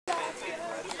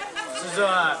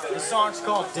This song's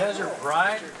called Desert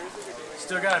Bride.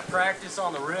 Still got to practice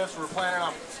on the riffs. We're planning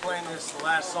on playing this the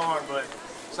last song, but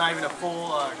it's not even a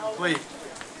full complete.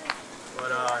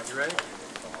 But you ready?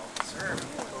 Sure.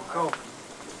 Cool.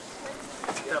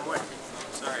 Get that mic.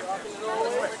 Sorry.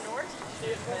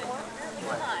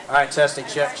 All right, testing.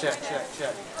 Check.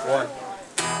 One.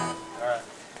 All right.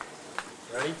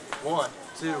 Ready? 1,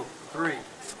 2, 3.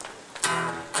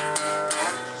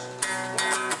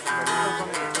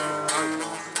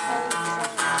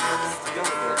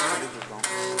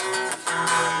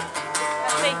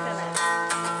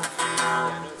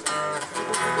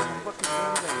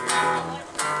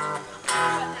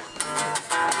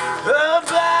 Her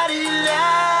body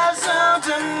lies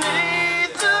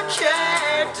underneath the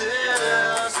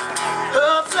cactus.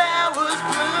 Her flowers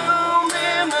bloom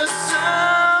in the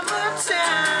summertime.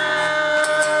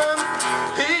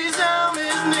 He's on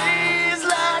his knees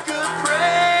like a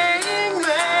praying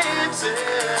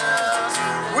mantis,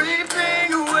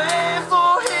 weeping away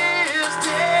for his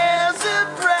desert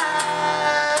bride.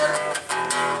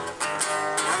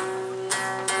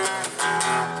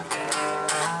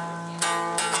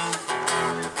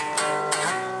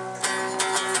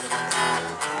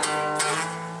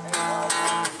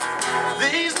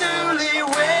 These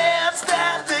newlyweds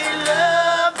that they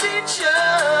loved each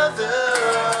other,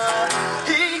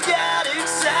 he got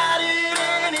excited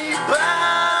and he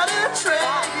bought a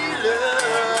trailer,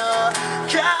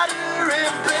 got her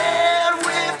in bed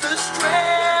with a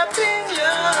strapping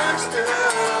youngster.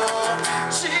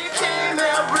 She came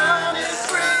out running,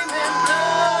 screaming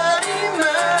bloody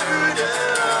murder.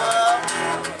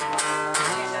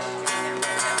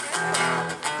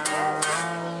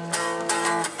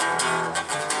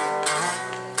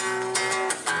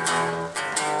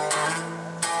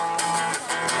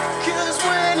 Cause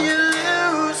when you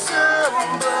lose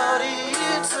somebody,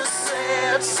 it's a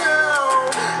sad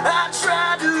song. I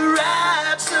tried to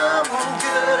write something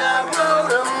good, I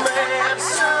wrote a mad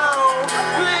song.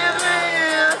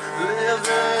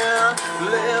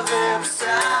 Live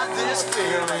inside this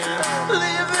feeling.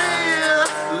 Live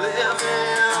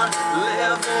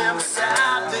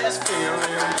inside this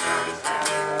feeling.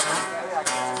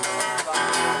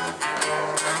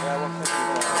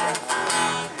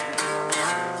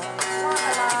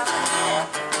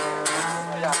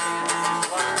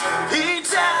 He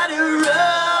tied her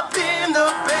up in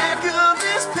the back of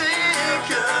his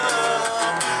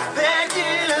pickup,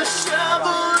 packing a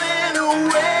shovel and a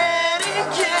wedding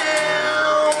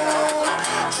gown,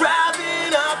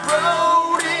 driving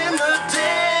off-road in the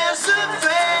desert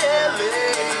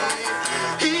valley.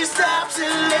 He stops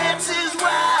and lets his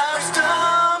wife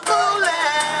stumble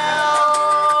out.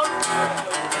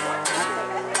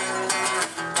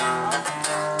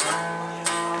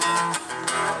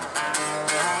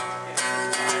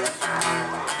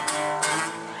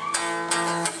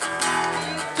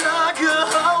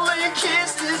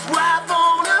 Kissed his wife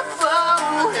on her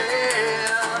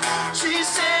forehead. She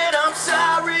said, I'm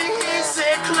sorry. He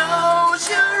said, close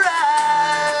your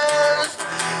eyes.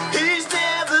 He's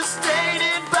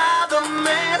devastated by the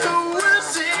man who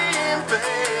was in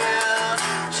bed.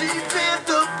 She bit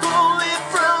the bullet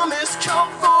from his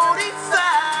Colt 45.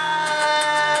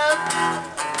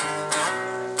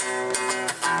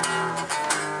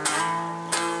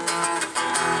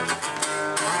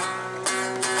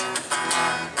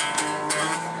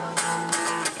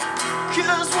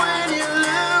 Cause when you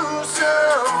lose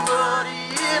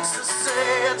somebody, it's a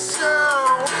sad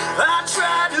song. I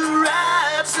tried to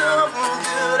write something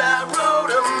good, I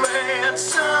wrote a mad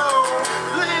song.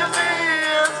 Live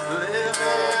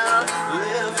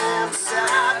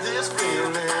inside this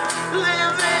feeling.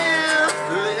 Live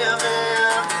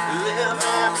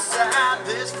inside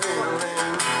this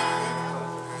feeling.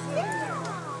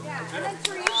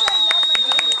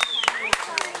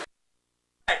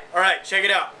 Alright, check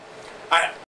it out.